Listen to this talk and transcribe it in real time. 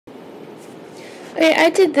I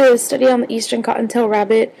did the study on the eastern cottontail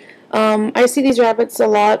rabbit. I see these rabbits a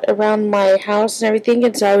lot around my house and everything,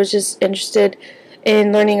 and so I was just interested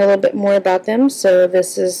in learning a little bit more about them. So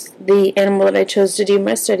this is the animal that I chose to do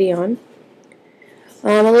my study on.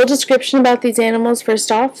 A little description about these animals.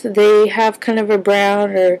 First off, they have kind of a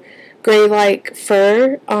brown or gray-like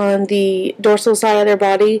fur on the dorsal side of their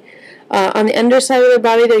body. On the underside of their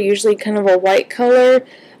body, they're usually kind of a white color.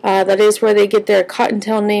 That is where they get their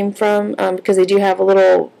cottontail name from, because they do have a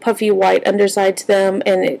little puffy white underside to them,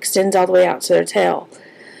 and it extends all the way out to their tail.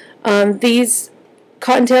 These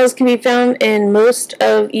cottontails can be found in most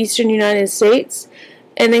of eastern United States,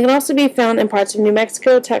 and they can also be found in parts of New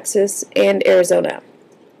Mexico, Texas, and Arizona.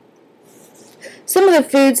 Some of the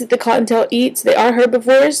foods that the cottontail eats, they are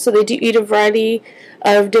herbivores, so they do eat a variety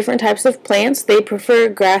of different types of plants. They prefer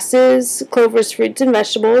grasses, clovers, fruits, and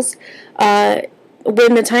vegetables.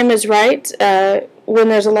 When the time is right, when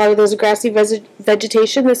there's a lot of those grassy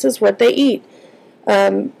vegetation, this is what they eat.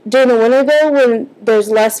 During the winter, though, when there's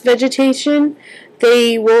less vegetation,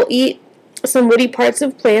 they will eat some woody parts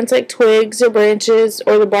of plants like twigs or branches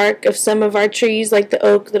or the bark of some of our trees like the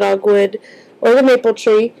oak, the dogwood, or the maple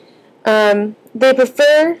tree. They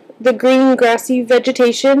prefer the green grassy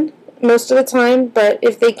vegetation most of the time, but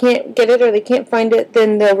if they can't get it or they can't find it,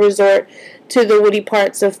 then they'll resort to the woody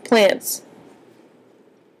parts of plants.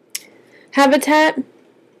 Habitat.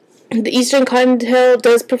 The eastern cottontail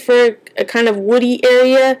does prefer a kind of woody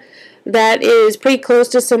area that is pretty close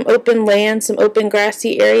to some open land, some open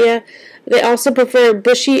grassy area. They also prefer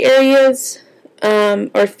bushy areas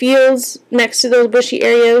or fields next to those bushy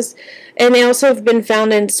areas, and they also have been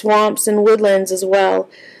found in swamps and woodlands as well.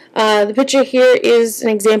 The picture here is an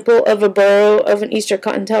example of a burrow of an eastern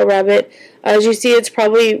cottontail rabbit. As you see, it's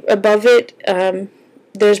probably above it.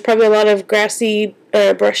 There's probably a lot of grassy,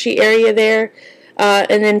 brushy area there.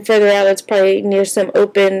 And then further out, it's probably near some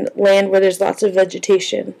open land where there's lots of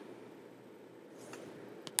vegetation.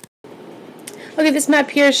 Okay, this map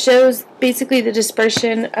here shows basically the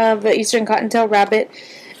dispersion of the eastern cottontail rabbit.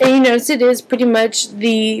 And you notice it is pretty much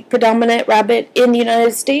the predominant rabbit in the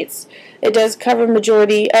United States. It does cover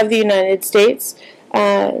majority of the United States.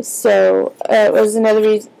 So it was another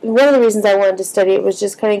reason. One of the reasons I wanted to study it was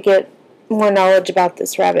just kind of get more knowledge about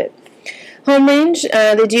this rabbit. Home range,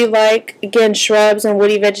 they do like, again, shrubs and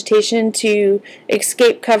woody vegetation to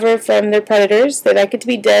escape cover from their predators. They like it to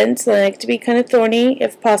be dense. They like it to be kind of thorny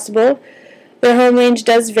if possible. Their home range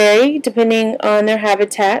does vary depending on their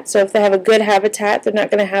habitat. So if they have a good habitat, they're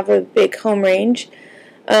not going to have a big home range.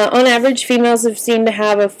 On average, females have seemed to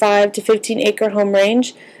have a 5 to 15 acre home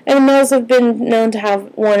range, and males have been known to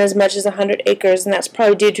have one as much as 100 acres, and that's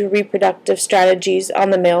probably due to reproductive strategies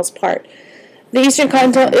on the male's part. The eastern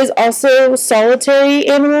cottontail is also a solitary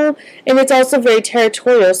animal, and it's also very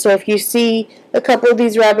territorial. So if you see a couple of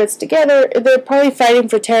these rabbits together, they're probably fighting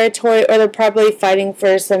for territory, or they're probably fighting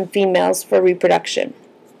for some females for reproduction.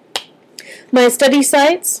 My study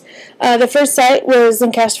sites, the first site was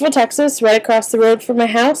in Castroville, Texas, right across the road from my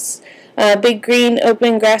house. Big green,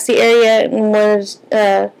 open, grassy area, and was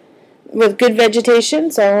with good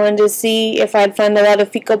vegetation, so I wanted to see if I'd find a lot of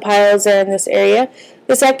fecal piles there in this area.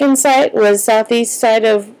 The second site was southeast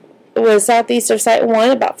of Site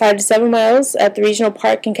 1, about 5 to 7 miles at the regional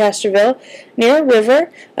park in Castroville, near a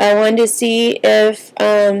river. I wanted to see if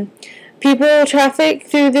people traffic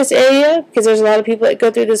through this area, because there's a lot of people that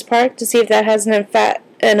go through this park, to see if that has an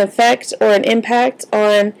effect or an impact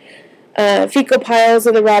on fecal piles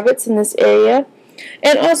of the rabbits in this area.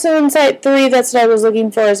 And also in Site 3, that's what I was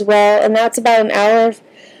looking for as well, and that's about an hour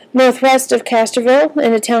northwest of Castroville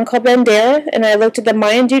in a town called Bandera, and I looked at the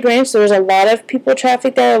Mayan Dude Ranch. So there's a lot of people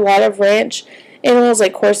traffic there, a lot of ranch animals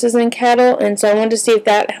like horses and cattle, and so I wanted to see if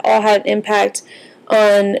that all had an impact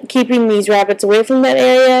on keeping these rabbits away from that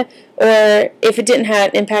area, or if it didn't have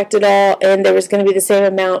an impact at all and there was going to be the same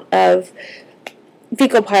amount of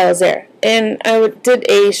fecal piles there. And I did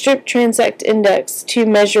a strip transect index to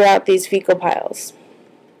measure out these fecal piles.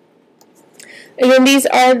 Again, these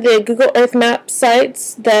are the Google Earth Map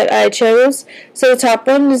sites that I chose. So the top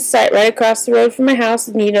one is a site right across the road from my house,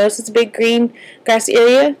 and you notice it's a big green grassy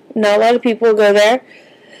area. Not a lot of people go there.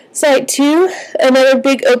 Site 2, another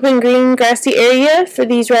big open green grassy area for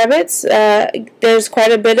these rabbits. There's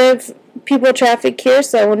quite a bit of people traffic here,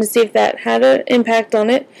 so I wanted to see if that had an impact on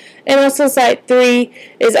it. And also Site 3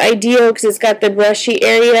 is ideal because it's got the brushy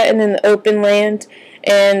area and then the open land.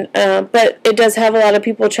 But it does have a lot of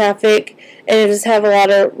people traffic, and it does have a lot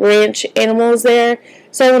of ranch animals there,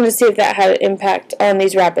 so I wanted to see if that had an impact on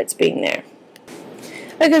these rabbits being there.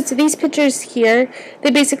 Okay, so these pictures here,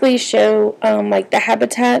 they basically show like the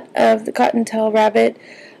habitat of the cottontail rabbit.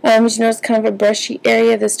 As you know, it's kind of a brushy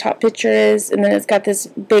area, this top picture is, and then it's got this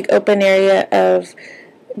big open area of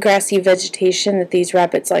grassy vegetation that these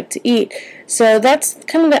rabbits like to eat. So that's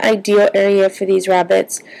kind of the ideal area for these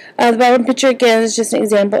rabbits. The bottom picture again is just an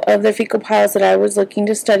example of the fecal piles that I was looking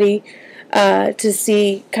to study to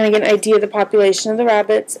see, kind of get an idea of the population of the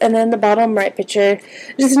rabbits. And then the bottom right picture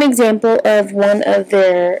is just an example of one of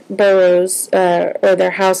their burrows or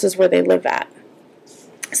their houses where they live at.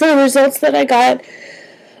 So the results that I got,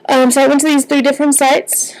 so I went to these 3 different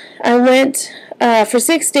sites. I went for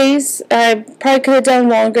 6 days. I probably could have done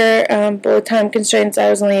longer, but with time constraints, I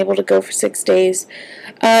was only able to go for 6 days.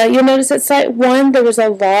 You'll notice at site 1, there was a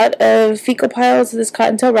lot of fecal piles of this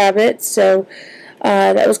cottontail rabbit, so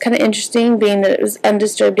that was kind of interesting, being that it was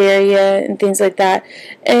undisturbed area and things like that.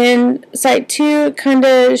 And site 2 kind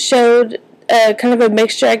of showed kind of a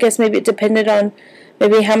mixture. I guess maybe it depended on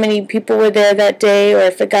maybe how many people were there that day, or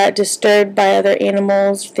if it got disturbed by other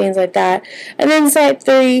animals, or things like that. And then site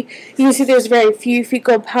 3, you can see there's very few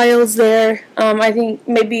fecal piles there. I think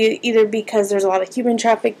maybe either because there's a lot of human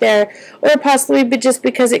traffic there, or possibly but just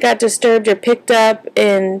because it got disturbed or picked up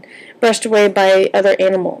and brushed away by other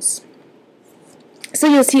animals. So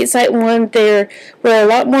you'll see at site 1 there were a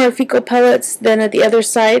lot more fecal pellets than at the other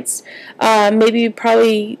sites, maybe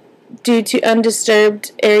probably due to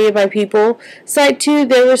undisturbed area by people. Site 2,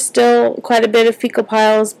 there was still quite a bit of fecal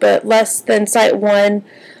piles, but less than site 1,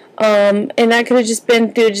 and that could have just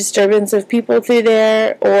been through a disturbance of people through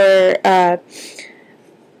there, or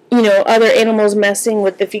other animals messing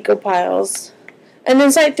with the fecal piles. And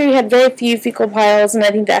then site 3 had very few fecal piles, and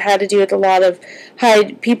I think that had to do with a lot of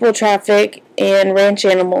high people traffic and ranch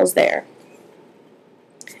animals there.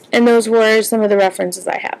 And those were some of the references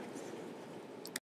I have.